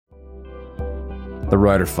The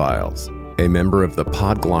Writer Files, a member of the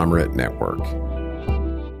Podglomerate Network.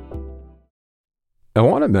 I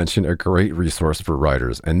want to mention a great resource for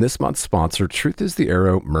writers, and this month's sponsor, Truth is the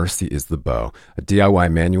Arrow, Mercy is the Bow, a DIY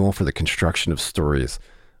manual for the construction of stories.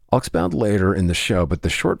 I'll expound later in the show, but the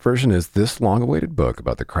short version is this long-awaited book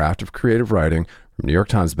about the craft of creative writing from New York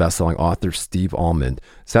Times bestselling author Steve Almond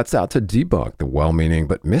sets out to debunk the well-meaning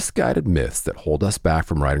but misguided myths that hold us back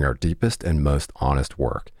from writing our deepest and most honest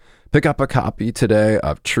work. Pick up a copy today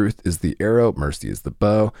of Truth is the Arrow, Mercy is the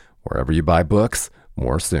Bow, wherever you buy books.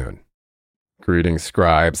 More soon. Greetings,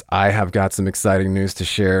 scribes. I have got some exciting news to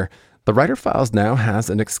share. The Writer Files now has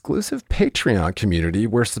an exclusive Patreon community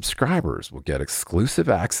where subscribers will get exclusive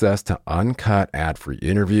access to uncut ad-free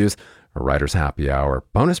interviews, a writer's happy hour,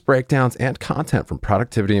 bonus breakdowns, and content from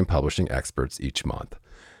productivity and publishing experts each month.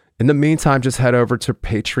 In the meantime, just head over to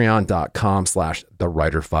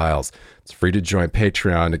patreon.com/thewriterfiles. It's free to join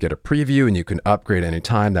Patreon to get a preview, and you can upgrade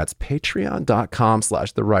anytime. That's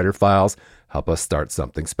patreon.com/thewriterfiles. Help us start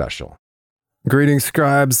something special. Greetings,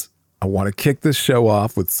 scribes. I want to kick this show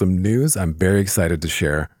off with some news I'm very excited to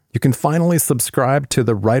share. You can finally subscribe to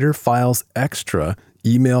the Writer Files Extra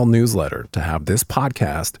email newsletter to have this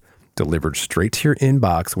podcast delivered straight to your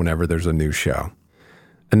inbox whenever there's a new show.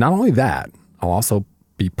 And not only that, I'll also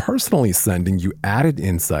be personally sending you added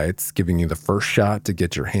insights, giving you the first shot to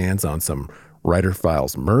get your hands on some Writer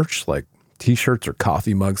Files merch like t-shirts or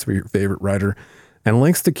coffee mugs for your favorite writer, and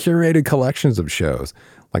links to curated collections of shows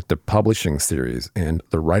like the Publishing Series and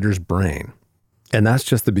The Writer's Brain. And that's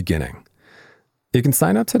just the beginning. You can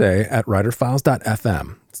sign up today at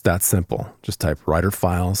writerfiles.fm. It's that simple. Just type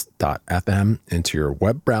writerfiles.fm into your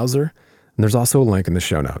web browser, and there's also a link in the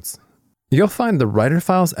show notes. You'll find the Writer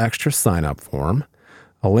Files Extra sign-up form,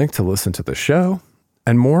 a link to listen to the show,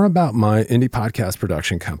 and more about my indie podcast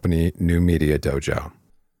production company, New Media Dojo.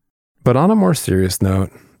 But on a more serious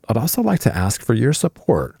note, I'd also like to ask for your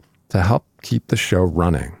support to help keep the show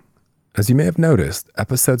running. As you may have noticed,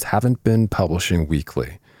 episodes haven't been publishing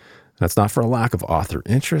weekly. That's not for a lack of author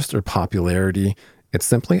interest or popularity. It's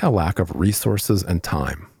simply a lack of resources and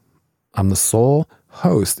time. I'm the sole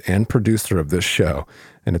host and producer of this show,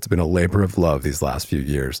 and it's been a labor of love these last few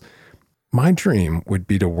years. My dream would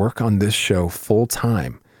be to work on this show full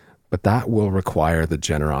time, but that will require the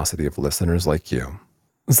generosity of listeners like you.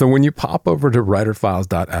 So when you pop over to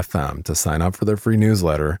writerfiles.fm to sign up for their free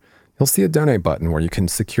newsletter, you'll see a donate button where you can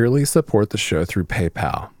securely support the show through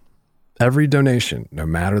PayPal. Every donation, no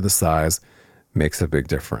matter the size, makes a big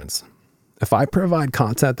difference. If I provide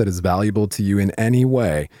content that is valuable to you in any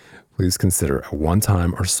way, please consider a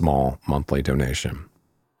one-time or small monthly donation.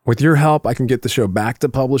 With your help, I can get the show back to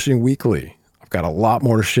publishing weekly. I've got a lot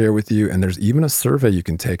more to share with you, and there's even a survey you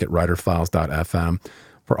can take at writerfiles.fm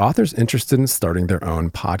for authors interested in starting their own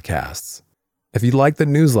podcasts. If you like the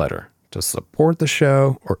newsletter, to support the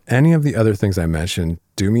show or any of the other things I mentioned,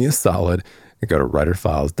 do me a solid and go to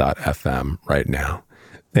writerfiles.fm right now.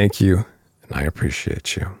 Thank you, and I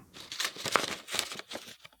appreciate you.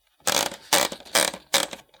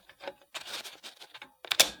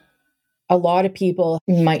 A lot of people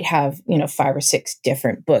might have, 5 or 6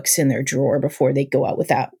 different books in their drawer before they go out with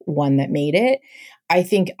that one that made it. I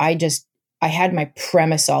think I had my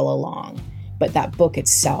premise all along, but that book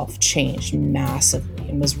itself changed massively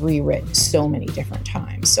and was rewritten so many different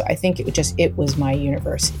times. So I think it was my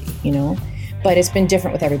university, but it's been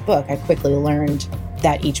different with every book. I quickly learned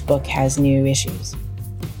that each book has new issues.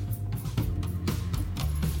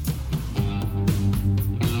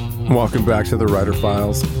 Welcome back to the Writer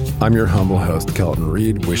Files. I'm your humble host, Kelton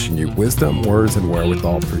Reed, wishing you wisdom, words, and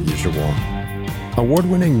wherewithal per usual.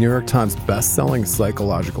 Award-winning New York Times best-selling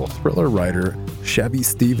psychological thriller writer Chevy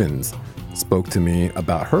Stevens spoke to me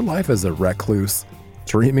about her life as a recluse,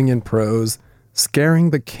 dreaming in prose,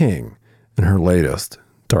 scaring the king, and her latest,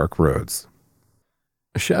 Dark Roads.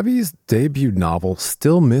 Chevy's debut novel,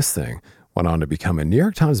 Still Missing, went on to become a New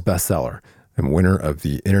York Times bestseller and winner of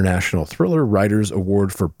the International Thriller Writers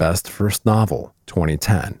Award for Best First Novel,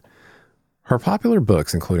 2010. Her popular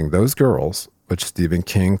books, including Those Girls, which Stephen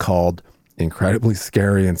King called incredibly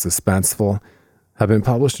scary and suspenseful, have been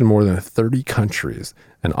published in more than 30 countries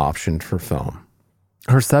and optioned for film.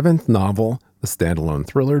 Her 7th novel, the standalone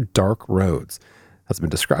thriller Dark Roads, has been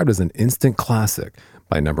described as an instant classic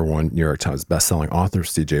by #1 New York Times bestselling author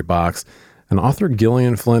C.J. Box, and author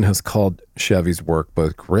Gillian Flynn has called Chevy's work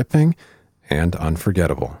both gripping and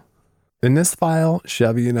unforgettable. In this file,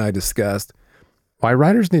 Chevy and I discussed why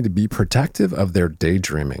writers need to be protective of their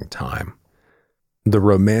daydreaming time, the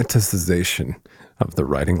romanticization of the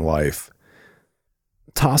writing life,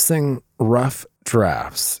 tossing rough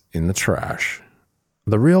drafts in the trash,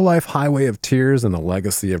 The Real Life Highway of Tears and the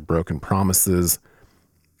Legacy of Broken Promises,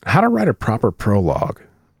 How to Write a Proper Prologue,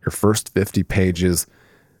 Your First 50 Pages,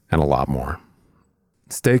 and a lot more.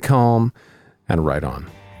 Stay calm and write on.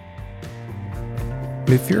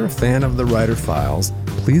 If you're a fan of the Writer Files,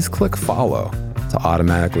 please click follow to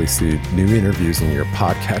automatically see new interviews in your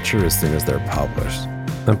podcatcher as soon as they're published.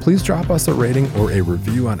 And please drop us a rating or a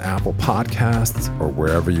review on Apple Podcasts or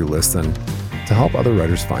wherever you listen to help other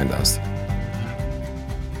writers find us.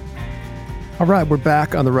 All right, we're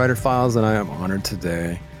back on the Writer Files, and I am honored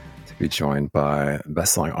today to be joined by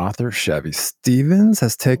bestselling author Chevy Stevens.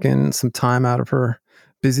 Has taken some time out of her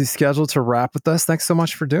busy schedule to rap with us. Thanks so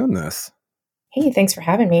much for doing this. Hey, thanks for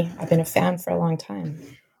having me. I've been a fan for a long time.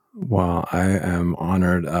 Well, I am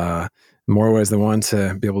honored in more ways than one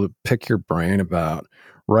to be able to pick your brain about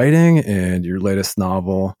writing and your latest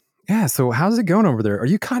novel. Yeah, so how's it going over there? Are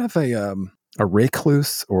you kind of a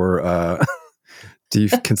recluse, or do you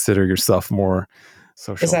consider yourself more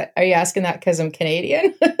social? Are you asking that because I'm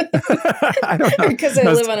Canadian? I don't know. Because I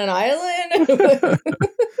live on an island?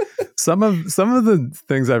 Some of the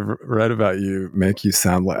things I've read about you make you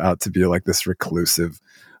sound out to be like this reclusive,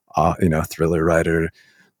 thriller writer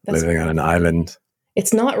living on an island.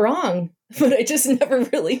 It's not wrong, but I just never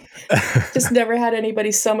never had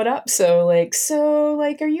anybody sum it up. So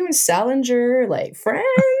are you and Salinger like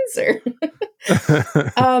friends or?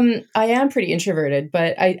 I am pretty introverted,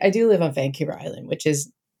 but I do live on Vancouver Island, which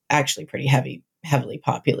is actually pretty heavily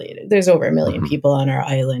populated. There's over 1 million people on our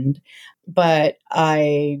island, but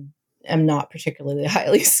I am not particularly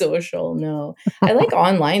highly social. No, I like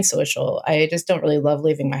online social. I just don't really love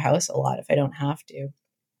leaving my house a lot if I don't have to.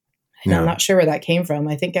 And I'm not sure where that came from.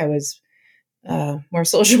 I think I was more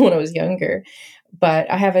social when I was younger, but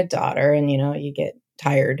I have a daughter, and you get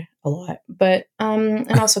tired a lot. But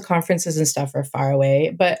and also conferences and stuff are far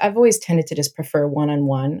away. But I've always tended to just prefer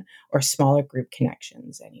one-on-one or smaller group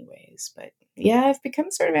connections, anyways. But yeah, I've become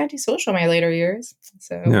sort of antisocial in my later years.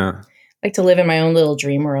 So I like to live in my own little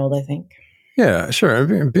dream world, I think. Yeah, sure. I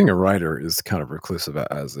mean, being a writer is kind of reclusive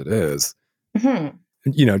as it is.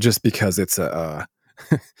 Just because it's a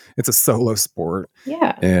it's a solo sport.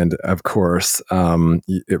 Yeah. And of course,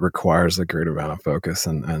 it requires a great amount of focus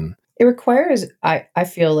and it requires, I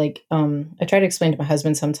feel like, I try to explain to my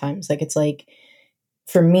husband sometimes, like, it's like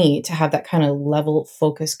for me to have that kind of level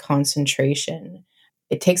focus concentration,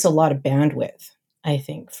 it takes a lot of bandwidth, I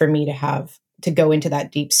think, for me to go into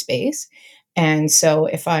that deep space. And so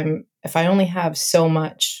if I only have so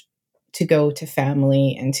much to go to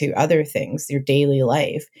family and to other things, your daily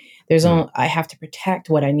life, I have to protect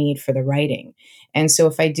what I need for the writing. And so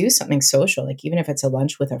if I do something social, like even if it's a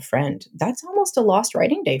lunch with a friend, that's almost a lost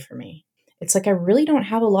writing day for me. It's like I really don't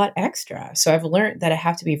have a lot extra. So I've learned that I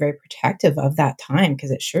have to be very protective of that time,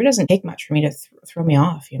 because it sure doesn't take much for me to throw me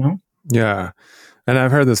off, Yeah. And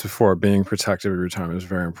I've heard this before, being protective of your time is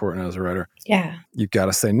very important as a writer. Yeah. You've got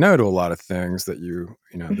to say no to a lot of things that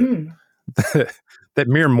that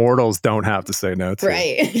mere mortals don't have to say no to.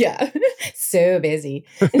 Right. Yeah. So busy.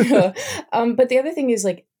 But the other thing is,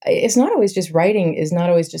 like, it's not always just writing, is not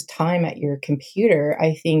always just time at your computer.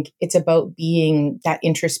 I think it's about being that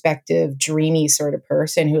introspective, dreamy sort of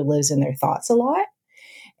person who lives in their thoughts a lot.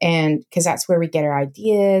 And because that's where we get our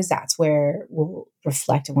ideas, that's where we'll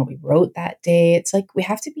reflect on what we wrote that day. It's like I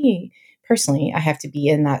have to be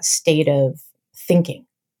in that state of thinking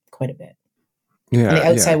quite a bit. Yeah, in the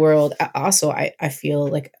outside world. Also, I feel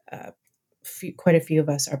like quite a few of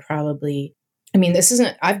us are probably,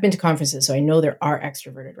 I've been to conferences, so I know there are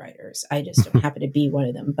extroverted writers. I just don't happen to be one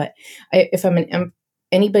of them. But if I'm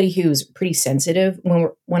anybody who's pretty sensitive,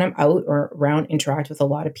 when I'm out or around, interact with a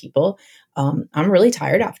lot of people, I'm really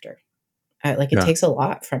tired after. It takes a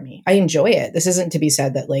lot from me. I enjoy it. This isn't to be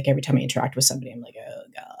said that like every time I interact with somebody, I'm like, oh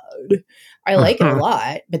God, I like it a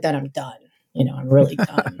lot, but then I'm done. I'm really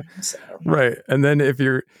done. So. Right. And then if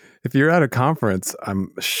you're at a conference,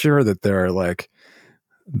 I'm sure that there are like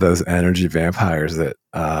those energy vampires that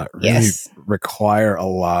really require a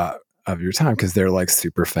lot of your time, because they're like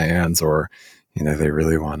super fans, or they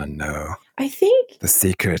really want to know, I think, the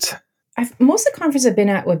secret. Most of the conferences I've been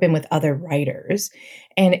at have been with other writers.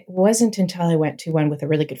 And it wasn't until I went to one with a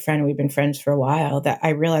really good friend, we've been friends for a while, that I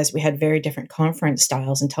realized we had very different conference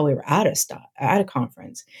styles until we were at a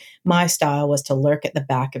conference. My style was to lurk at the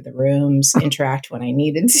back of the rooms, interact when I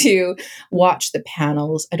needed to, watch the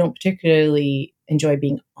panels. I don't particularly enjoy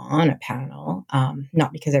being on a panel,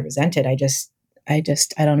 not because I resent it. I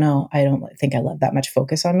don't know. I don't think I love that much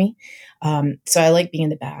focus on me. So I like being in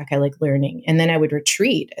the back. I like learning. And then I would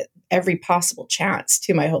retreat every possible chance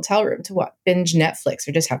to my hotel room to binge Netflix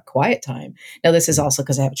or just have quiet time. Now, this is also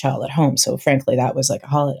because I have a child at home. So frankly, that was like a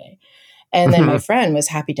holiday. And then my friend was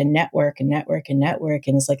happy to network and network and network.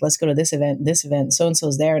 And it's like, let's go to this event.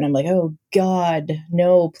 So-and-so's there. And I'm like, oh God,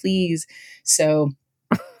 no, please. So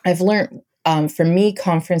I've learned, for me,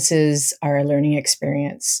 conferences are a learning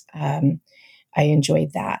experience. I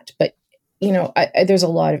enjoyed that. But, there's a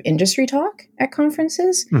lot of industry talk at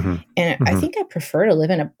conferences. And I think I prefer to live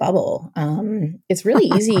in a bubble. It's really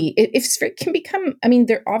easy. It can become,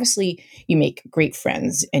 they're obviously, you make great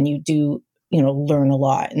friends and you do, learn a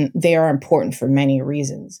lot. And they are important for many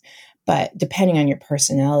reasons. But depending on your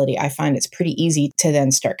personality, I find it's pretty easy to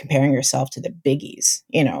then start comparing yourself to the biggies,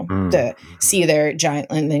 to see their giant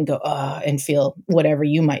and then go, and feel whatever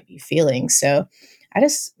you might be feeling. So I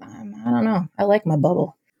don't know. I like my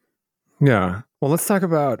bubble. Yeah. Well, let's talk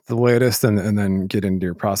about the latest and then get into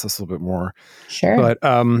your process a little bit more. Sure. But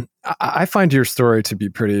I find your story to be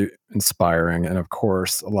pretty inspiring. And of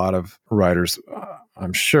course, a lot of writers,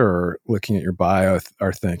 I'm sure, looking at your bio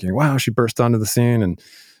are thinking, wow, she burst onto the scene in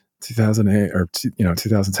 2008 or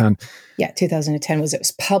 2010. Yeah, 2010 it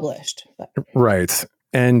was published. But. Right.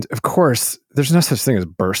 And of course, there's no such thing as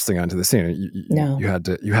bursting onto the scene. No. You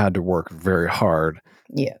had to work very hard.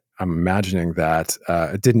 Yeah. I'm imagining that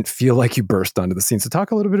it didn't feel like you burst onto the scene. So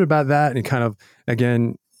talk a little bit about that and kind of,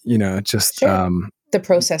 again, just... Sure. The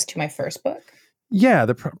process to my first book. Yeah,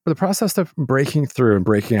 the process of breaking through and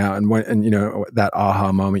breaking out, and that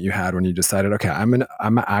aha moment you had when you decided, okay,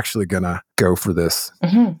 I'm actually gonna go for this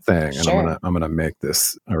thing, and I'm gonna make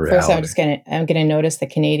this a reality. First, I'm gonna notice the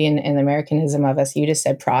Canadian and the Americanism of us. You just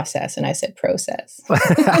said process, and I said process.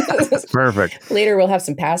 Perfect. Later, we'll have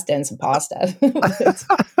some pasta and some pasta.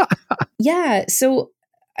 Yeah, so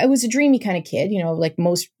I was a dreamy kind of kid, like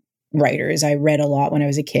most writers. I read a lot when I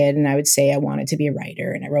was a kid, and I would say I wanted to be a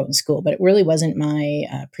writer, and I wrote in school, but it really wasn't my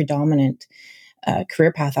predominant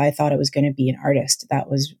career path. I thought I was going to be an artist. That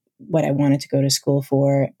was what I wanted to go to school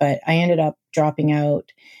for, but I ended up dropping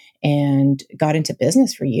out and got into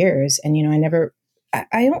business for years. And,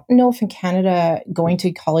 I don't know if in Canada going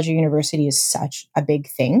to college or university is such a big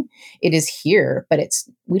thing. It is here, but I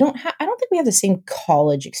don't think we have the same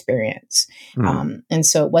college experience. And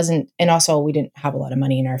so it wasn't, and also we didn't have a lot of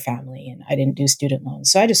money in our family, and I didn't do student loans.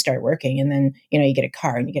 So I just started working, and then, you get a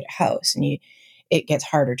car and you get a house, and it gets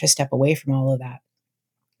harder to step away from all of that.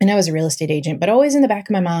 And I was a real estate agent, but always in the back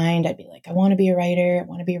of my mind, I'd be like, I want to be a writer. I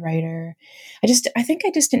want to be a writer. I think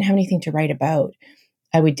I just didn't have anything to write about.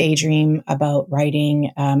 I would daydream about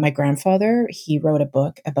writing. My grandfather, he wrote a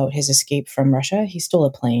book about his escape from Russia. He stole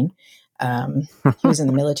a plane. He was in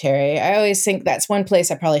the military. I always think that's one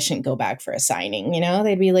place I probably shouldn't go back for a signing.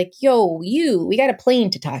 They'd be like, yo, we got a plane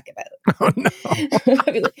to talk about. Oh, no.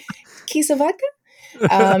 I'd be like, case of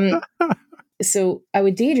vodka? So I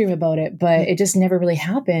would daydream about it, but it just never really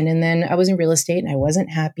happened. And then I was in real estate and I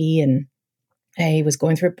wasn't happy, and I was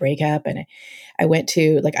going through a breakup, and I went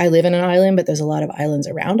to, I live in an island, but there's a lot of islands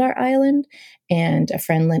around our island. And a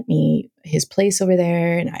friend lent me his place over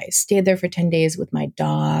there, and I stayed there for 10 days with my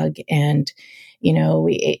dog. And,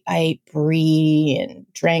 I ate brie and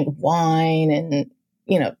drank wine and,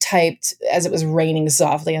 typed as it was raining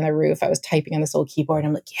softly on the roof. I was typing on this old keyboard. And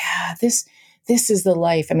I'm like, yeah, this is the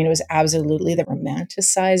life. It was absolutely the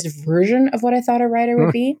romanticized version of what I thought a writer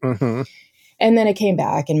would be. Mm-hmm. And then I came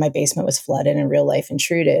back and my basement was flooded and real life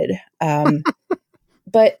intruded.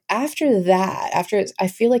 But after that, I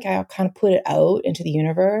feel like I kind of put it out into the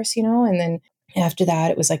universe, and then after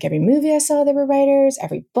that, it was like every movie I saw, there were writers.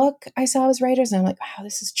 Every book I saw was writers. And I'm like, wow,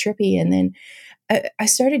 this is trippy. And then I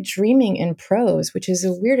started dreaming in prose, which is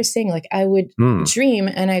the weirdest thing. Like I would dream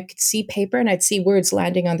and I could see paper and I'd see words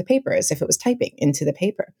landing on the paper as if it was typing into the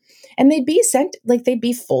paper. And they'd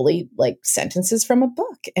be fully like sentences from a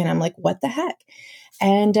book. And I'm like, what the heck?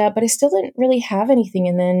 And, but I still didn't really have anything.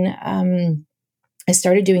 And then, I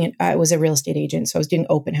started doing it. I was a real estate agent. So I was doing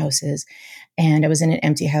open houses, and I was in an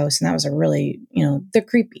empty house, and that was a really, they're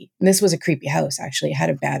creepy. This was a creepy house. Actually, it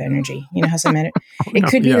had a bad energy. How some it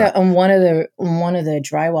could be that on one of the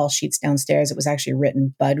drywall sheets downstairs, it was actually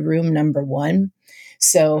written Bud Room number 1.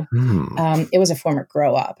 So it was a former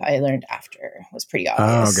grow up. I learned after. It was pretty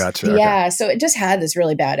obvious. Oh, gotcha. Yeah. Okay. So it just had this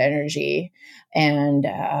really bad energy. And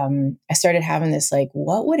I started having this like,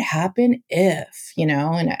 what would happen if, and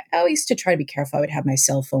I always used to try to be careful. I would have my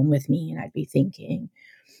cell phone with me and I'd be thinking,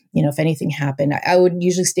 if anything happened, I would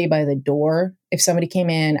usually stay by the door. If somebody came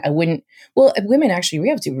in, I wouldn't. Well, women, actually, we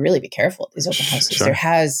have to really be careful at these open houses. Sure. There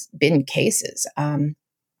has been cases.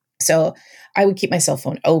 So I would keep my cell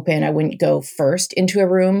phone open. I wouldn't go first into a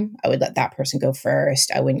room. I would let that person go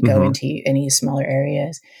first. I wouldn't go into any smaller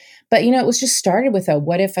areas. But, it was just started with a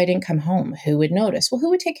what if I didn't come home? Who would notice? Well, who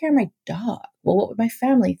would take care of my dog? Well, what would my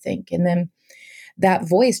family think? And then that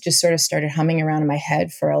voice just sort of started humming around in my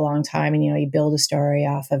head for a long time. And, you build a story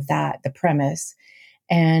off of that, the premise.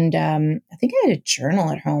 And I think I had a journal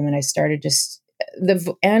at home, and I started just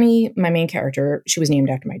Annie, my main character, she was named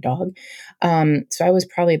after my dog. So I was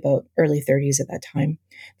probably about early 30s at that time.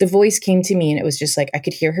 The voice came to me, and it was just like I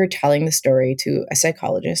could hear her telling the story to a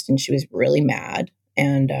psychologist, and she was really mad,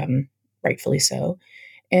 and rightfully so.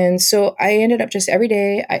 And so I ended up just every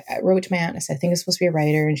day, I wrote to my aunt and I said, I think I'm supposed to be a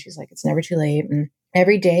writer. And she's like, it's never too late. And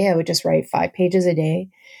every day I would just write 5 pages a day.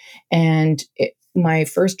 And my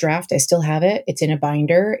first draft, I still have it. It's in a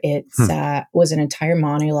binder. It was an entire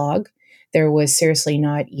monologue. There was seriously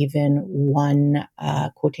not even one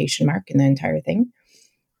quotation mark in the entire thing.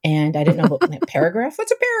 And I didn't know about a paragraph.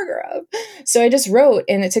 What's a paragraph? So I just wrote,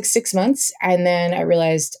 and it took 6 months. And then I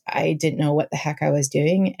realized I didn't know what the heck I was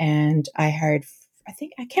doing. And I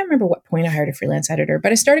can't remember what point I hired a freelance editor,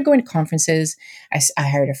 but I started going to conferences. I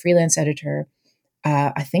hired a freelance editor.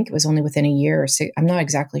 I think it was only within a year or 6. I'm not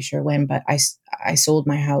exactly sure when, but I sold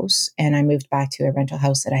my house and I moved back to a rental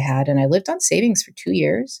house that I had, and I lived on savings for 2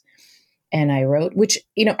 years. And I wrote, which,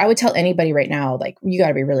 I would tell anybody right now, like, you got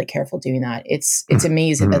to be really careful doing that. It's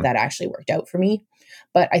amazing that actually worked out for me.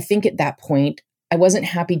 But I think at that point, I wasn't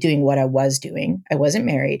happy doing what I was doing. I wasn't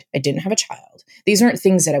married. I didn't have a child. These aren't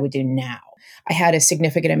things that I would do now. I had a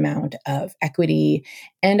significant amount of equity,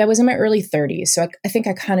 and I was in my early 30s. So I think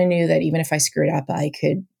I kind of knew that even if I screwed up, I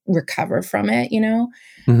could recover from it,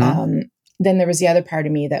 Then there was the other part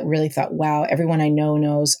of me that really thought, wow, everyone I know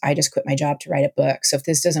knows I just quit my job to write a book. So if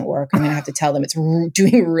this doesn't work, I'm going to have to tell them it's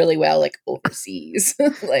doing really well, like overseas.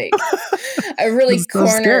 Like I really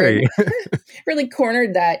really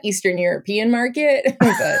cornered that Eastern European market,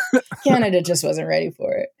 but Canada just wasn't ready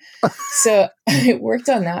for it. So I worked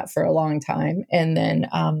on that for a long time. And then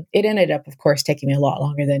it ended up, of course, taking me a lot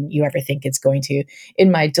longer than you ever think it's going to. In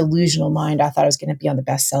my delusional mind, I thought I was going to be on the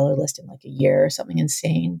bestseller list in like a year or something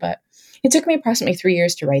insane. But it took me approximately 3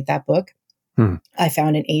 years to write that book. I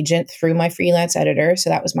found an agent through my freelance editor.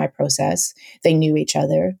 So that was my process. They knew each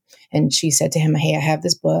other. And she said to him, hey, I have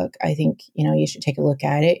this book. I think, you should take a look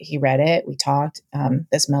at it. He read it. We talked.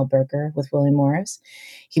 That's Mel Berger with William Morris.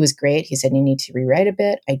 He was great. He said, you need to rewrite a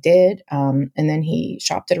bit. I did. And then he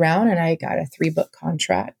shopped it around, and I got a 3-book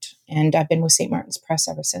contract. And I've been with St. Martin's Press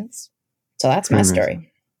ever since. So that's my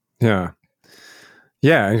story. Yeah.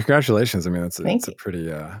 Yeah. And congratulations. I mean, it's a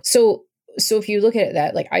pretty... So if you look at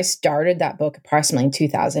that, like I started that book approximately in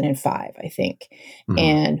 2005, I think,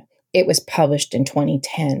 and it was published in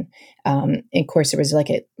 2010. And of course, there was like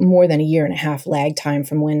more than a year and a half lag time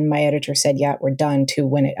from when my editor said, yeah, we're done, to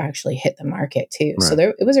when it actually hit the market too. Right.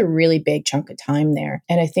 So it was a really big chunk of time there.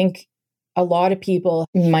 And I think a lot of people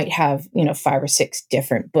might have, 5 or 6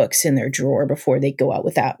 different books in their drawer before they go out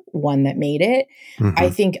with that one that made it. I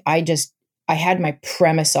think I had my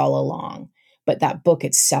premise all along. But that book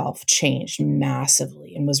itself changed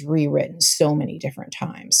massively and was rewritten so many different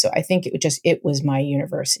times. So I think it was my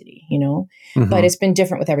university, but it's been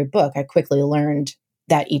different with every book. I quickly learned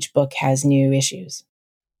that each book has new issues.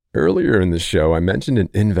 Earlier in the show, I mentioned an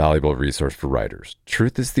invaluable resource for writers.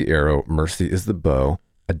 Truth is the Arrow, Mercy is the Bow,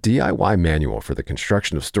 a DIY manual for the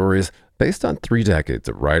construction of stories based on 3 decades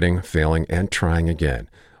of writing, failing, and trying again.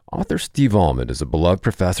 Author Steve Almond is a beloved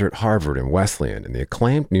professor at Harvard and Wesleyan and the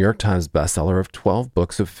acclaimed New York Times bestseller of 12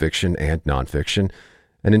 books of fiction and nonfiction.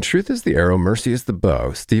 And in Truth is the Arrow, Mercy is the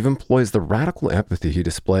Bow, Steve employs the radical empathy he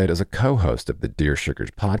displayed as a co-host of the Dear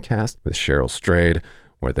Sugars podcast with Cheryl Strayed,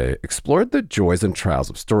 where they explored the joys and trials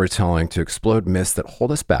of storytelling to explode myths that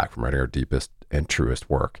hold us back from writing our deepest and truest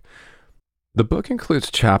work. The book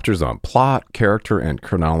includes chapters on plot, character, and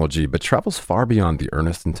chronology, but travels far beyond the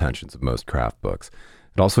earnest intentions of most craft books.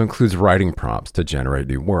 It also includes writing prompts to generate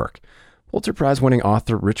new work. Pulitzer Prize-winning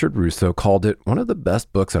author Richard Russo called it one of the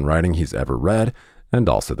best books on writing he's ever read, and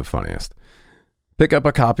also the funniest. Pick up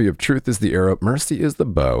a copy of Truth is the Arrow, Mercy is the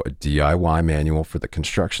Bow, a DIY manual for the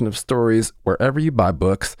construction of stories, wherever you buy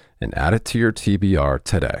books, and add it to your TBR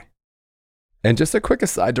today. And just a quick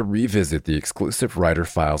aside to revisit the exclusive Writer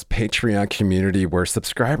Files Patreon community, where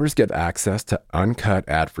subscribers get access to uncut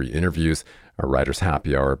ad-free interviews, a writer's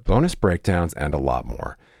happy hour, bonus breakdowns, and a lot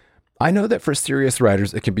more. I know that for serious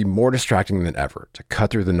writers, it can be more distracting than ever to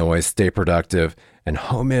cut through the noise, stay productive, and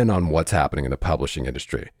home in on what's happening in the publishing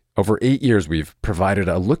industry. Over 8 years, we've provided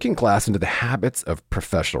a looking glass into the habits of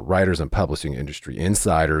professional writers and publishing industry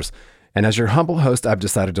insiders. And as your humble host, I've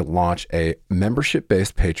decided to launch a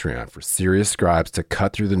membership-based Patreon for serious scribes to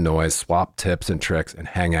cut through the noise, swap tips and tricks, and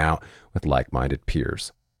hang out with like-minded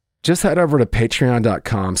peers. Just head over to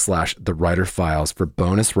patreon.com/The Writer Files for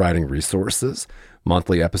bonus writing resources,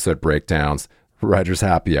 monthly episode breakdowns, Writer's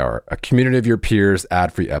Happy Hour, a community of your peers,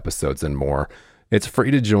 ad-free episodes, and more. It's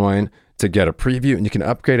free to join to get a preview, and you can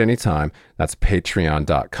upgrade anytime. That's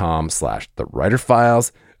patreon.com/The Writer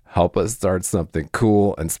Files. Help us start something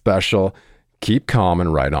cool and special. Keep calm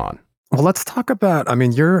and write on. Well, let's talk about,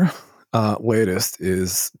 your latest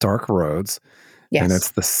is Dark Roads. Yes. And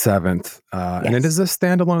it's the 7th. And it is a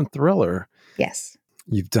standalone thriller. Yes.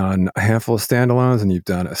 You've done a handful of standalones and you've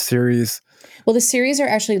done a series. Well, the series are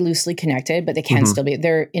actually loosely connected, but they can still be.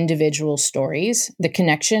 They're individual stories. The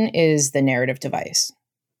connection is the narrative device.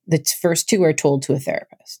 The first two are told to a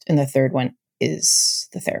therapist, and the third one is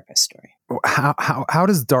the therapist story. How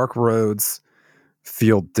does Dark Roads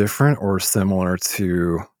feel different or similar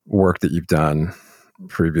to work that you've done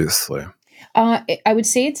previously? I would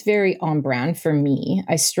say it's very on brand for me.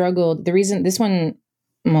 I struggled. The reason this one,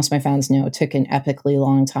 most of my fans know, took an epically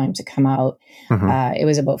long time to come out. It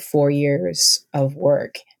was about 4 years of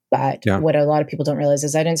work. But what a lot of people don't realize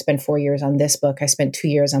is I didn't spend 4 years on this book. I spent 2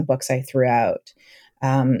 years on books I threw out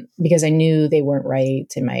because I knew they weren't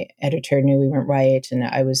right, and my editor knew we weren't right, and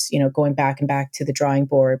I was, going back and back to the drawing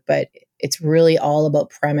board. But it's really all about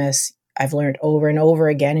premise. I've learned over and over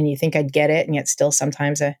again, and you think I'd get it, and yet still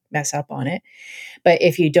sometimes I mess up on it. But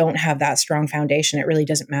if you don't have that strong foundation, it really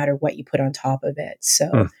doesn't matter what you put on top of it.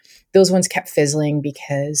 So those ones kept fizzling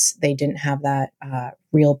because they didn't have that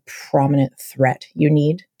real prominent threat you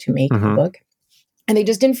need to make a book. And they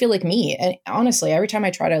just didn't feel like me. And honestly, every time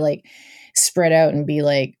I try to spread out and be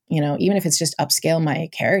like, even if it's just upscale my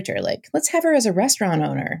character, let's have her as a restaurant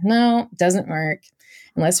owner. No, doesn't work.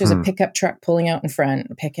 Unless there's a pickup truck pulling out in front,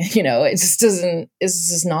 it just doesn't, it's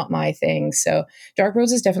just not my thing. So Dark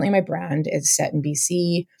Roads is definitely my brand. It's set in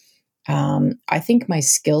BC. I think my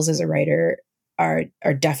skills as a writer are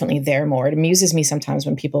definitely there more. It amuses me sometimes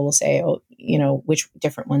when people will say, which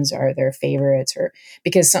different ones are their favorites, or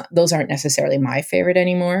because those aren't necessarily my favorite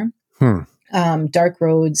anymore. Dark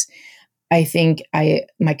Roads, I think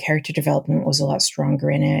my character development was a lot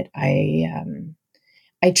stronger in it.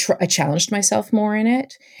 I challenged myself more in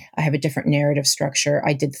it. I have a different narrative structure.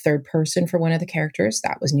 I did third person for one of the characters.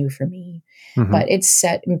 That was new for me. But it's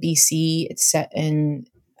set in BC. It's set in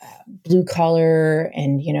blue collar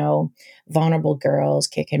and, vulnerable girls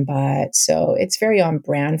kicking butt. So it's very on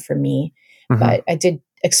brand for me. But I did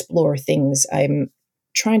explore things. I'm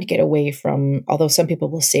trying to get away from, although some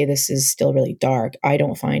people will say this is still really dark, I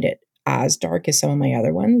don't find it as dark as some of my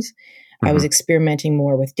other ones. I was experimenting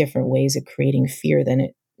more with different ways of creating fear than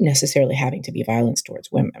it necessarily having to be violence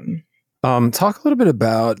towards women. Talk a little bit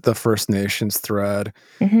about the First Nations thread,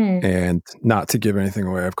 and not to give anything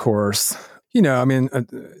away, of course.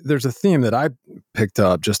 There's a theme that I picked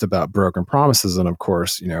up just about broken promises. And of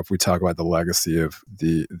course, if we talk about the legacy of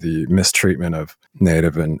the mistreatment of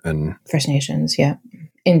Native and First Nations,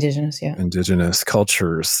 Indigenous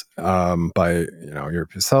cultures by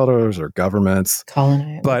European elders or governments.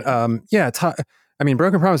 Colonized. But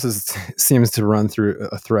broken promises seems to run through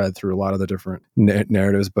a thread through a lot of the different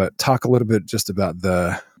narratives. But talk a little bit just about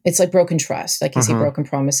it's like broken trust. Like you see broken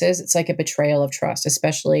promises. It's like a betrayal of trust,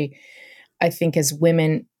 especially I think as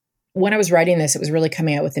women. When I was writing this, it was really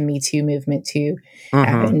coming out with the Me Too movement too.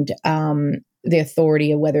 And the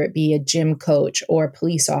authority of whether it be a gym coach or a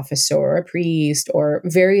police officer or a priest or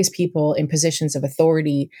various people in positions of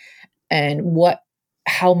authority, and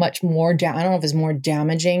how much more, I don't know if it's more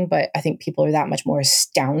damaging, but I think people are that much more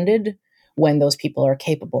astounded when those people are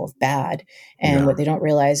capable of bad. And what they don't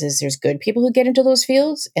realize is there's good people who get into those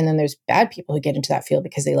fields, and then there's bad people who get into that field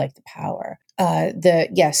because they like the power.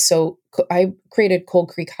 So I created Cold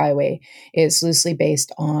Creek Highway. It's loosely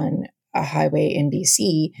based on a highway in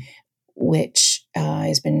BC, which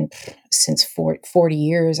has been since 40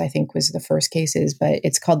 years, I think was the first cases, but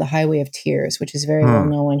it's called the Highway of Tears, which is very well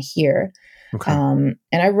known here. Okay. And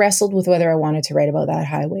I wrestled with whether I wanted to write about that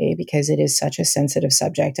highway because it is such a sensitive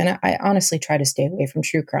subject. And I honestly try to stay away from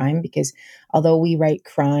true crime because although we write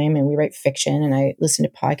crime and we write fiction and I listen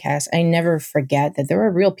to podcasts, I never forget that there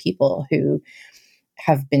are real people who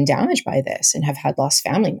have been damaged by this and have had lost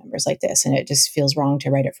family members like this. And it just feels wrong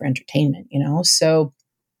to write it for entertainment, So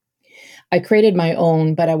I created my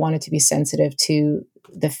own, but I wanted to be sensitive to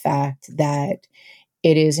the fact that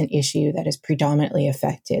it is an issue that has predominantly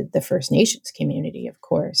affected the First Nations community, of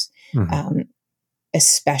course.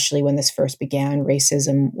 Especially when this first began,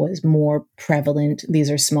 racism was more prevalent. These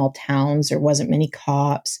are small towns. There wasn't many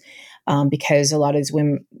cops because a lot of these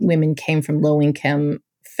women came from low-income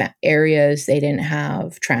areas. They didn't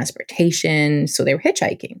have transportation, so they were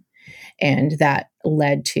hitchhiking. And that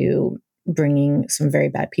led to bringing some very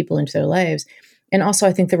bad people into their lives. And also,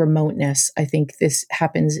 I think the remoteness, I think this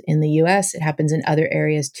happens in the US. It happens in other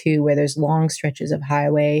areas too, where there's long stretches of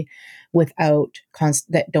highway without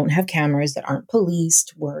that don't have cameras, that aren't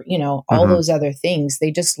policed, where, all those other things,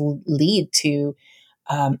 they just lead to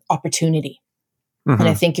opportunity. And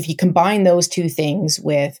I think if you combine those two things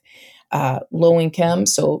with low income,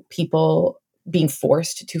 so people being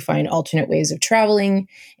forced to find alternate ways of traveling,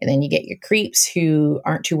 and then you get your creeps who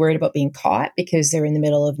aren't too worried about being caught because they're in the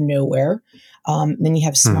middle of nowhere. Then you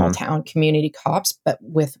have small town community cops, but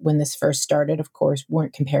when this first started, of course,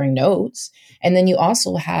 weren't comparing notes. And then you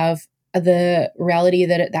also have the reality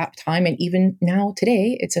that at that time, and even now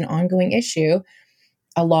today, it's an ongoing issue.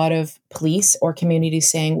 A lot of police or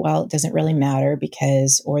communities saying, well, it doesn't really matter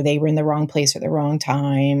because, or they were in the wrong place at the wrong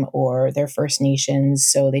time, or they're First Nations,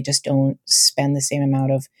 so they just don't spend the same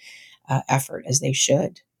amount of effort as they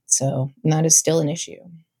should. So that is still an issue.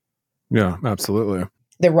 Yeah, absolutely.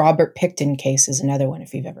 The Robert Pickton case is another one,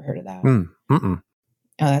 if you've ever heard of that. Oh,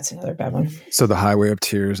 that's another bad one. So the Highway of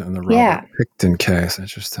Tears and the Robert Pickton case.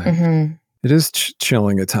 Interesting. It is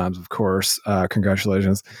chilling at times, of course.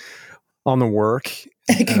 Congratulations on the work.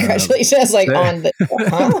 Congratulations, on the...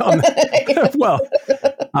 Well,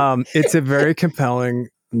 it's a very compelling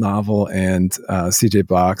novel, and C.J.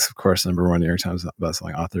 Box, of course, #1 New York Times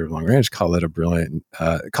bestselling author of Long Range,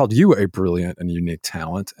 called you a brilliant and unique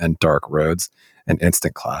talent, and Dark Roads an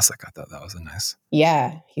instant classic. I thought that was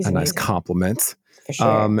he's a nice compliment. For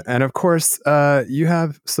sure. And of course, you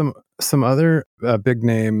have some other big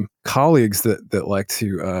name colleagues that like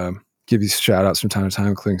to give you shout outs from time to time,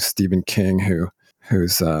 including Stephen King,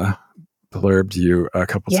 who's blurbed you a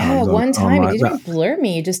couple times. Yeah, one time he didn't even blurb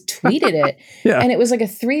me, he just tweeted it. And it was like a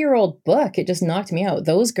 3-year-old book. It just knocked me out.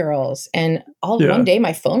 Those girls. And one day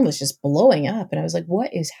my phone was just blowing up and I was like,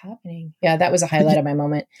 what is happening? Yeah, that was a highlight of my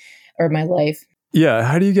moment or my life. Yeah.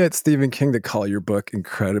 How do you get Stephen King to call your book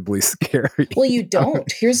incredibly scary? Well, you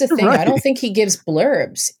don't. Here's the thing. Right. I don't think he gives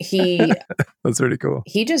blurbs. That's pretty cool.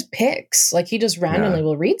 He just picks, he just randomly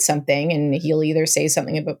will read something and he'll either say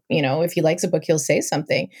something about, if he likes a book, he'll say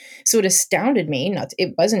something. So it astounded me.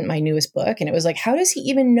 It wasn't my newest book. And it was like, how does he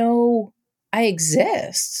even know I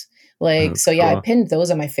exist? That's cool. I pinned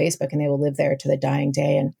those on my Facebook and they will live there to the dying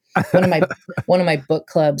day. And one of my book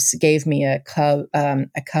clubs gave me a cup.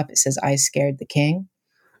 It says "I scared the king,"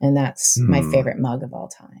 and that's my favorite mug of all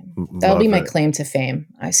time. That'll be my claim to fame.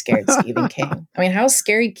 I scared Stephen King. I mean, how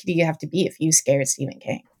scary do you have to be if you scared Stephen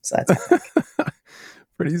King? So that's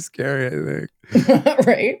pretty scary, I think.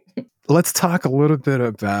 Right. Let's talk a little bit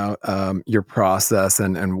about your process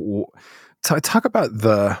and talk about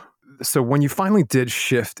so when you finally did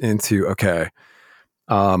shift into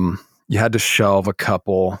you had to shelve a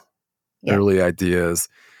couple early ideas.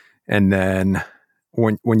 And then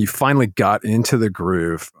when you finally got into the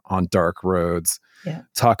groove on Dark Roads,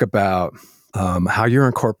 talk about how you're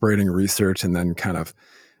incorporating research and then kind of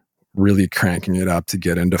really cranking it up to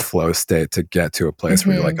get into flow state, to get to a place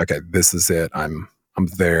where you're like, okay, this is it. I'm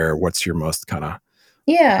there. What's your most kind of...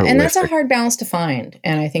 Yeah. And that's a hard balance to find.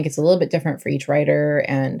 And I think it's a little bit different for each writer.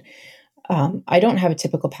 And I don't have a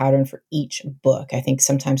typical pattern for each book. I think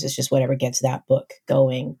sometimes it's just whatever gets that book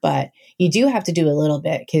going, but you do have to do a little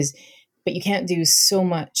bit but you can't do so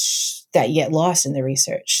much that you get lost in the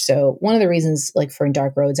research. So one of the reasons, for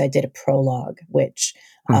Dark Roads, I did a prologue, which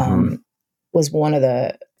was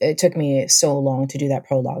it took me so long to do that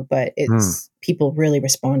prologue, but people really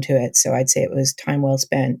respond to it. So I'd say it was time well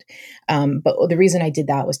spent. But the reason I did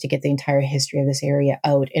that was to get the entire history of this area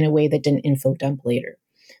out in a way that didn't info dump later.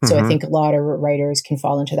 So I think a lot of writers can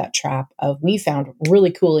fall into that trap of, we found really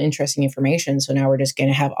cool, interesting information, so now we're just going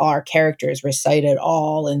to have our characters recited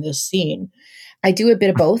all in this scene. I do a bit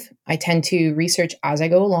of both. I tend to research as I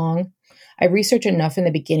go along. I research enough in the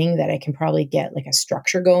beginning that I can probably get a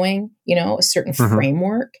structure going, a certain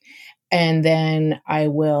framework, and then I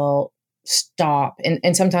will stop.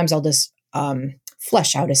 And sometimes I'll just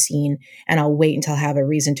flesh out a scene, and I'll wait until I have a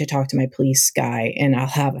reason to talk to my police guy, and I'll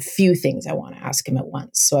have a few things I want to ask him at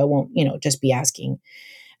once. So I won't, just be asking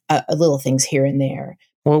little things here and there.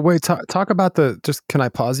 Well, wait, talk about can I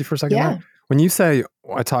pause you for a second? Yeah. When you say,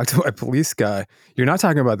 I talked to my police guy, you're not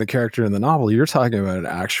talking about the character in the novel. You're talking about an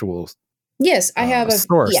actual... Yes, I have a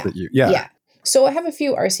source that you... Yeah. So I have a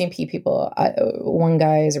few RCMP people. One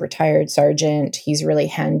guy is a retired sergeant. He's really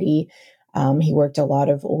handy. He worked a lot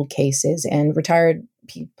of old cases, and retired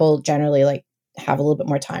people generally have a little bit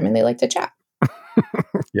more time and they like to chat.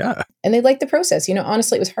 Yeah. And they like the process.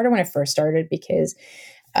 Honestly, it was harder when I first started because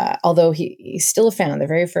although he's still a fan, the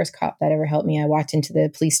very first cop that ever helped me, I walked into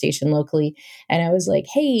the police station locally and I was like,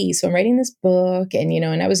 hey, so I'm writing this book. And,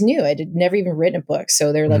 and I was new. I had never even written a book.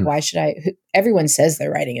 So they're like, why should everyone says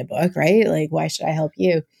they're writing a book, right? Like, why should I help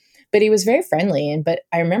you? But he was very friendly. But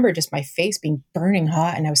I remember just my face being burning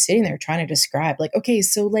hot. And I was sitting there trying to describe, like, okay,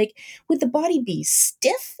 so like, would the body be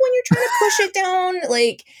stiff when you're trying to push it down?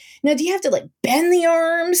 Like, now do you have to like bend the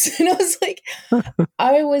arms? And I was like,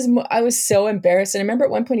 I was so embarrassed. And I remember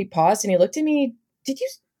at one point he paused and he looked at me,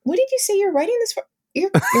 what did you say you're writing this for?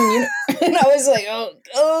 And I was like, oh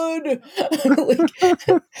God.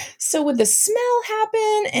 Like, so would the smell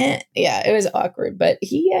happen? And yeah, it was awkward, but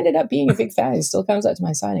he ended up being a big fan. He still comes out to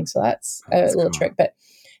my signing. So that's a little cool trick. But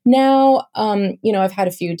now, I've had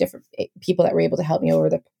a few different people that were able to help me over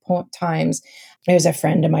the times. There's a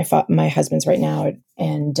friend of my husband's right now,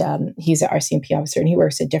 and he's an RCMP officer, and he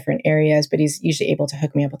works at different areas, but he's usually able to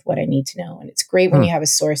hook me up with what I need to know. And it's great when you have a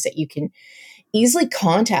source that you can easily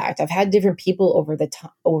contact. I've had different people over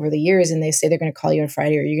the years, and they say they're going to call you on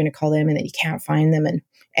Friday, or you're going to call them, and then you can't find them,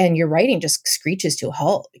 and your writing just screeches to a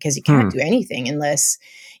halt because you can't do anything unless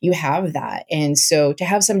you have that. And so to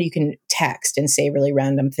have somebody you can text and say really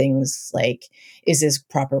random things like, is this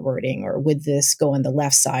proper wording, or would this go on the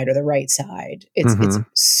left side or the right side? It's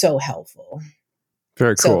so helpful.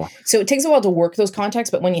 Very cool. So it takes a while to work those contacts,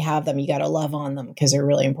 but when you have them, you got to love on them because they're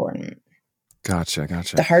really important. Gotcha.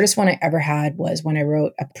 The hardest one I ever had was when I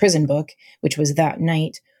wrote a prison book, which was that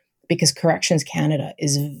night, because Corrections Canada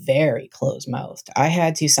is very closed-mouthed. I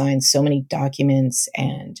had to sign so many documents,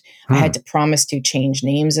 and I had to promise to change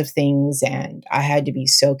names of things, and I had to be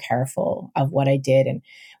so careful of what I did and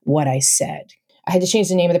what I said. I had to change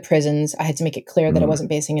the name of the prisons. I had to make it clear that I wasn't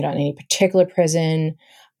basing it on any particular prison.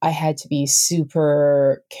 I had to be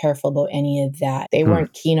super careful about any of that. They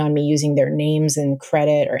weren't keen on me using their names and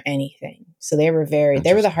credit or anything. So they were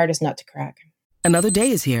the hardest nut to crack. Another day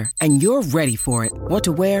is here and you're ready for it. What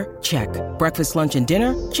to wear? Check. Breakfast, lunch, and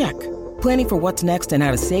dinner? Check. Planning for what's next and how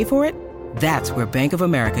to save for it? That's where Bank of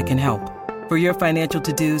America can help. For your financial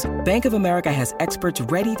to-dos, Bank of America has experts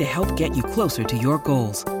ready to help get you closer to your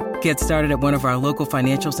goals. Get started at one of our local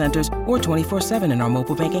financial centers or 24/7 in our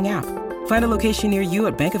mobile banking app. Find a location near you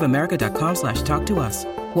at bankofamerica.com/talktous.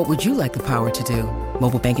 What would you like the power to do?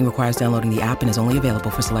 Mobile banking requires downloading the app and is only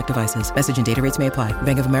available for select devices. Message and data rates may apply.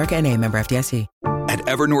 Bank of America NA, member FDIC. At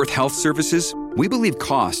Evernorth Health Services, we believe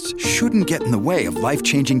costs shouldn't get in the way of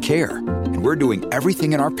life-changing care, and we're doing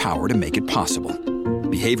everything in our power to make it possible.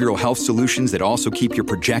 Behavioral health solutions that also keep your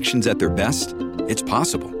projections at their best? It's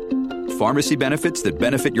possible. Pharmacy benefits that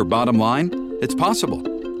benefit your bottom line? It's possible.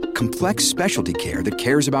 Complex specialty care that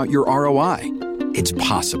cares about your ROI? It's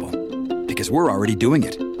possible. Because we're already doing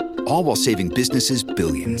it. All while saving businesses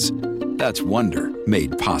billions. That's Wonder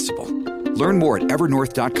made possible. Learn more at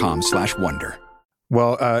evernorth.com/wonder.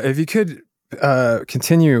 Well, if you could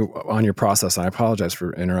continue on your process, and I apologize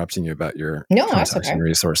for interrupting you about your contacts and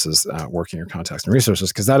resources, working your contacts and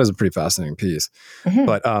resources, because that is a pretty fascinating piece.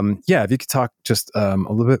 But if you could talk just a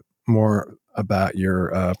little bit more about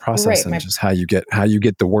your process and just how you get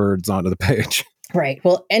the words onto the page. Right.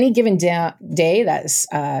 Well, any given day, that's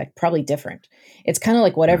probably different. It's kind of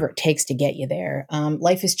like whatever it takes to get you there.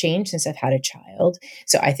 Life has changed since I've had a child.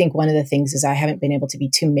 So I think one of the things is I haven't been able to be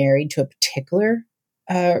too married to a particular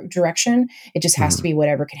direction. It just has to be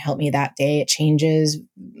whatever can help me that day. It changes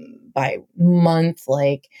by month.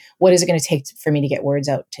 Like, what is it going to take for me to get words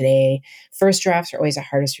out today? First drafts are always the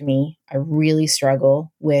hardest for me. I really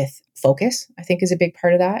struggle with focus, I think, is a big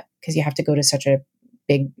part of that, because you have to go to such a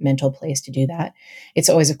big mental place to do that. It's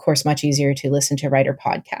always, of course, much easier to listen to writer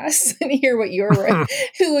podcasts and hear what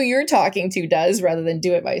who you're talking to does rather than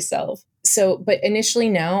do it myself. So, but initially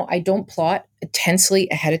now I don't plot tensely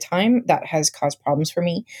ahead of time. That has caused problems for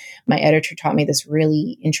me. My editor taught me this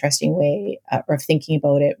really interesting way of thinking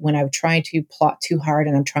about it. When I'm trying to plot too hard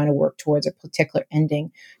and I'm trying to work towards a particular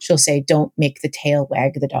ending, she'll say, don't make the tail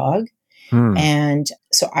wag the dog. And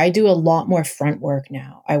so I do a lot more front work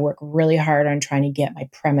now. I work really hard on trying to get my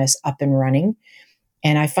premise up and running.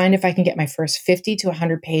 And I find if I can get my first 50 to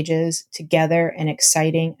 100 pages together and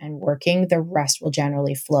exciting and working, the rest will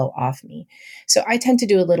generally flow off me. So I tend to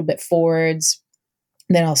do a little bit forwards,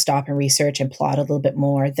 then I'll stop and research and plot a little bit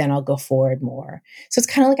more. Then I'll go forward more. So it's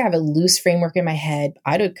kind of like I have a loose framework in my head.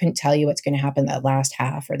 Couldn't tell you what's going to happen that last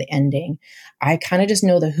half or the ending. I kind of just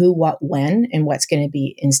know the who, what, when, and what's going to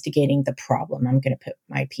be instigating the problem I'm going to put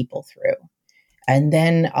my people through. And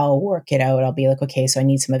then I'll work it out. I'll be like, okay, so I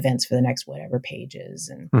need some events for the next whatever pages.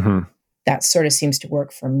 And that sort of seems to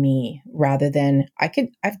work for me, rather than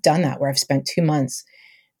I've done that where I've spent 2 months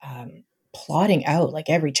plotting out like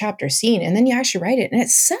every chapter scene, and then you actually write it and it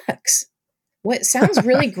sucks. What sounds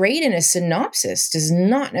really great in a synopsis does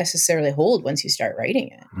not necessarily hold once you start writing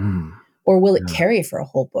it. Or will it carry for a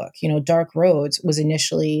whole book? Dark Roads was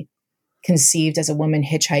initially conceived as a woman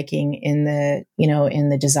hitchhiking in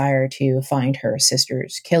the desire to find her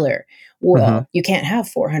sister's killer. Well, you can't have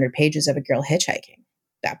 400 pages of a girl hitchhiking.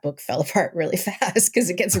 That book fell apart really fast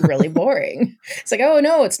because it gets really boring. It's like, oh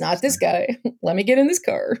no, it's not this guy. Let me get in this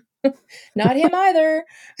car. Not him either.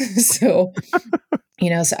 So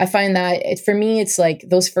I find that for me, it's like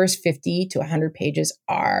those first 50 to 100 pages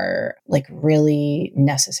are like really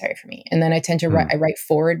necessary for me. And then I tend to I write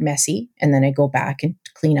forward messy, and then I go back and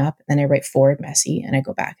clean up. And then I write forward messy, and I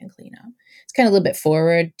go back and clean up. It's kind of a little bit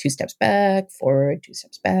forward, 2 steps back, forward, 2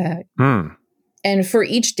 steps back. And for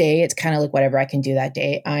each day, it's kind of like whatever I can do that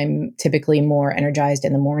day. I'm typically more energized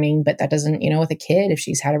in the morning, but that doesn't, with a kid, if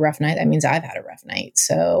she's had a rough night, that means I've had a rough night.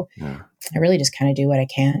 So I really just kind of do what I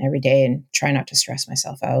can every day and try not to stress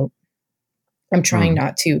myself out. I'm trying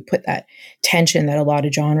not to put that tension that a lot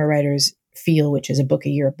of genre writers feel, which is a book a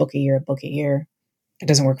year, a book a year, a book a year. It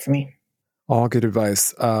doesn't work for me. All good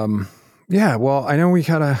advice. Well, I know we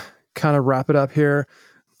gotta kind of wrap it up here.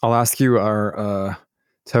 I'll ask you our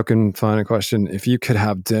token final question. If you could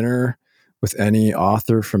have dinner with any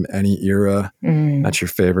author from any era at your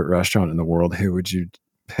favorite restaurant in the world, who would you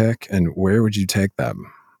pick and where would you take them?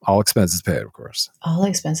 All expenses paid, of course. All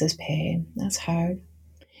expenses paid. That's hard.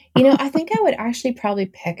 I think I would actually probably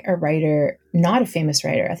pick a writer, not a famous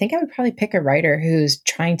writer. I think I would probably pick a writer who's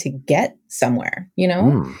trying to get somewhere,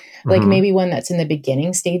 like maybe one that's in the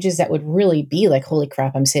beginning stages that would really be like, holy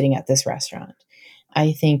crap, I'm sitting at this restaurant.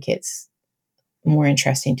 I think it's more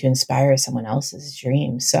interesting to inspire someone else's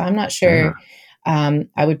dreams. So I'm not sure.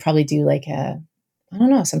 I would probably do like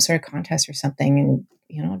some sort of contest or something, and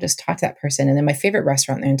just talk to that person. And then my favorite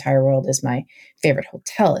restaurant in the entire world is my favorite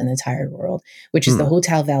hotel in the entire world, which is the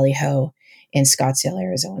Hotel Valley Ho in Scottsdale,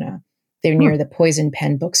 Arizona. They're near the Poison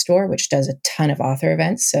Pen bookstore, which does a ton of author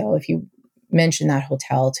events. So if you mention that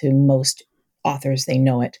hotel to most authors, they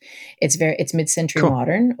know it. It's mid-century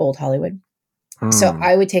modern, old Hollywood. So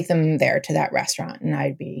I would take them there to that restaurant, and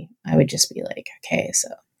I would just be like, okay, so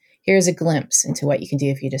here's a glimpse into what you can do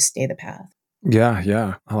if you just stay the path.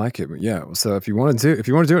 Yeah, I like it. But yeah, so if you want to do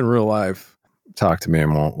it in real life, talk to me,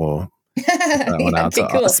 and we'll that one out to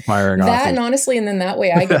cool. Aspiring authors. And honestly, and then that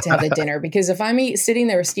way I get to have the dinner, because if I'm sitting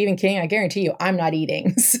there with Stephen King, I guarantee you I'm not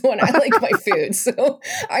eating. So I like my food, so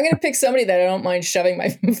I'm going to pick somebody that I don't mind shoving my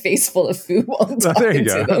face full of food while I'm talking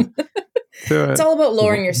to them. It's all about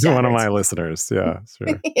lowering your standards. One of my listeners, yeah,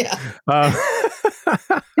 sure. Yeah.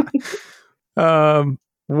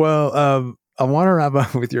 I want to wrap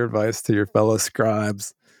up with your advice to your fellow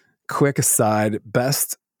scribes. Quick aside,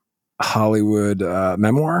 best Hollywood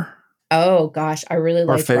memoir? Oh gosh, I really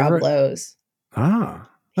liked Rob Lowe's.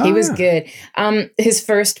 He was good. His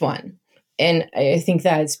first one. And I think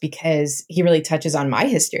that's because he really touches on my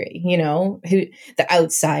history, the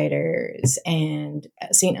Outsiders and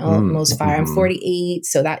St. Elmo's Fire. I'm 48,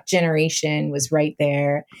 so that generation was right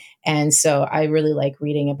there. And so I really like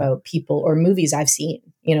reading about people or movies I've seen,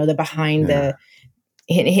 the behind the,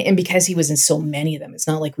 and because he was in so many of them, it's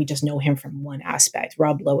not like we just know him from one aspect.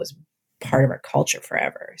 Rob Lowe was part of our culture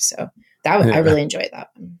forever. So I really enjoyed that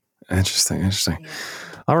one. Interesting. Yeah.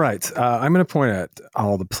 All right. I'm going to point at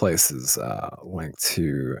all the places linked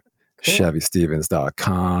to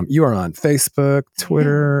ChevyStevens.com. You are on Facebook,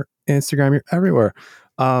 Twitter, Instagram. You're everywhere.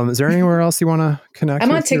 Is there anywhere else you want to connect?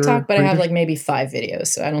 I'm on TikTok, but I have like maybe 5 videos,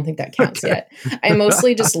 so I don't think that counts yet. I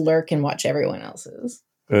mostly just lurk and watch everyone else's.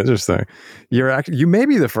 Interesting. You may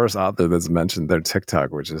be the first author that's mentioned their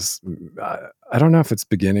TikTok, which is I don't know if it's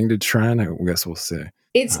beginning to trend. I guess we'll see.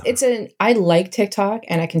 I like TikTok,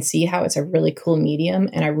 and I can see how it's a really cool medium,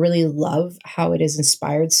 and I really love how it has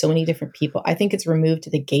inspired so many different people. I think it's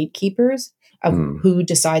removed the gatekeepers of who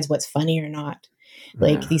decides what's funny or not.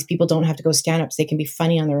 Like these people don't have to go stand-ups. They can be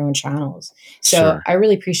funny on their own channels. So I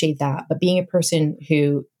really appreciate that. But being a person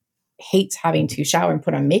who hates having to shower and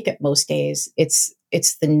put on makeup most days, it's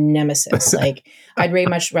the nemesis. Like I'd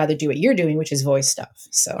much rather do what you're doing, which is voice stuff.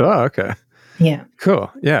 So okay. Yeah.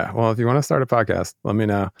 Cool. Yeah. Well, if you want to start a podcast, let me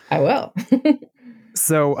know. I will.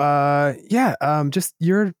 So, just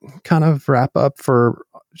your kind of wrap up for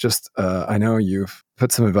just, I know you've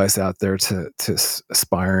put some advice out there to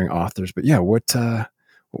aspiring authors, but what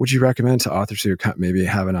would you recommend to authors who are maybe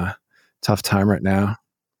having a tough time right now?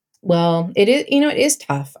 Well, it is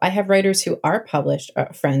tough. I have writers who are published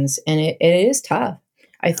friends, and it is tough.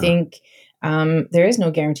 I think there is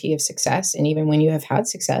no guarantee of success. And even when you have had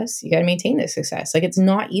success, you got to maintain the success. Like, it's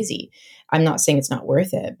not easy. I'm not saying it's not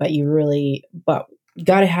worth it, but you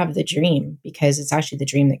got to have the dream, because it's actually the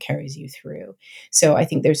dream that carries you through. So I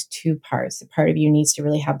think there's two parts. The part of you needs to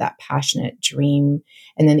really have that passionate dream.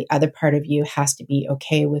 And then the other part of you has to be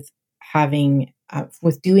okay with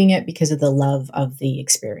with doing it because of the love of the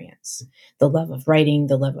experience, the love of writing,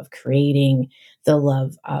 the love of creating, the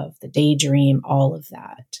love of the daydream, all of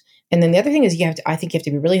that. And then the other thing is I think you have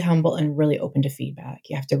to be really humble and really open to feedback.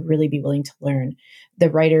 You have to really be willing to learn. The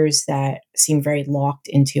writers that seem very locked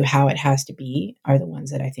into how it has to be are the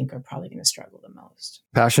ones that I think are probably going to struggle the most.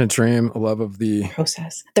 Passionate dream, a love of the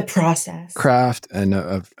process, craft, and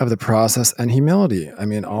of the process, and humility. I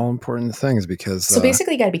mean, all important things, because so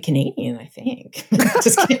basically you got to be Canadian, I think.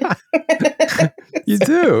 Just kidding. You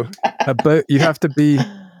do, but you have to be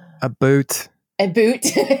a boot. A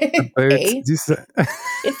boot. A. It's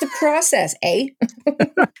the process, eh?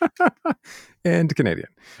 And Canadian.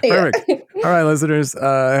 Perfect. Yeah. All right, listeners.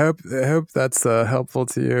 I hope that's helpful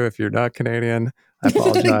to you. If you're not Canadian, I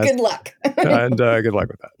apologize. Good luck. And good luck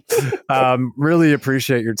with that. Really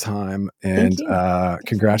appreciate your time, and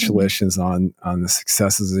congratulations on the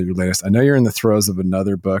successes of your latest. I know you're in the throes of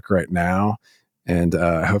another book right now, and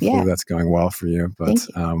hopefully that's going well for you. But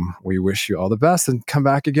we wish you all the best, and come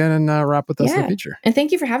back again and wrap with us in the future. And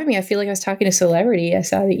thank you for having me. I feel like I was talking to a celebrity. I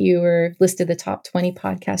saw that you were listed the top 20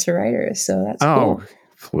 podcaster writers. So that's cool.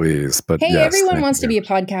 Please. But hey, everyone wants to be a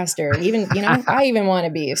podcaster. Even, I even want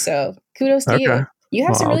to be. So kudos to you. You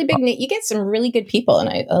have some really you get some really good people, and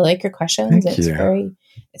I like your questions.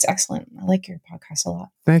 It's excellent. I like your podcast a lot.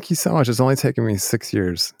 Thank you so much. It's only taken me 6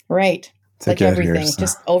 years. Right. Like everything,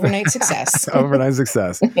 just overnight success. Overnight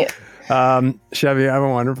success. Chevy, have a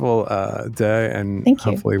wonderful day, and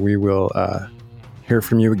hopefully we will hear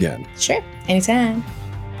from you again. Sure. Anytime.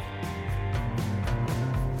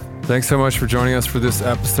 Thanks so much for joining us for this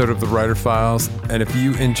episode of The Writer Files. And if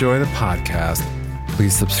you enjoy the podcast,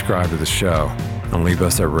 please subscribe to the show and leave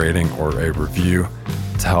us a rating or a review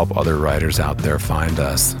to help other writers out there find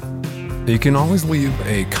us. You can always leave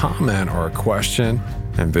a comment or a question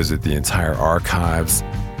and visit the entire archives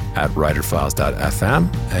at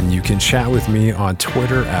writerfiles.fm. And you can chat with me on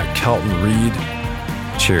Twitter at Kelton Reed.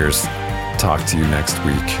 Cheers. Talk to you next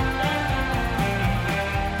week.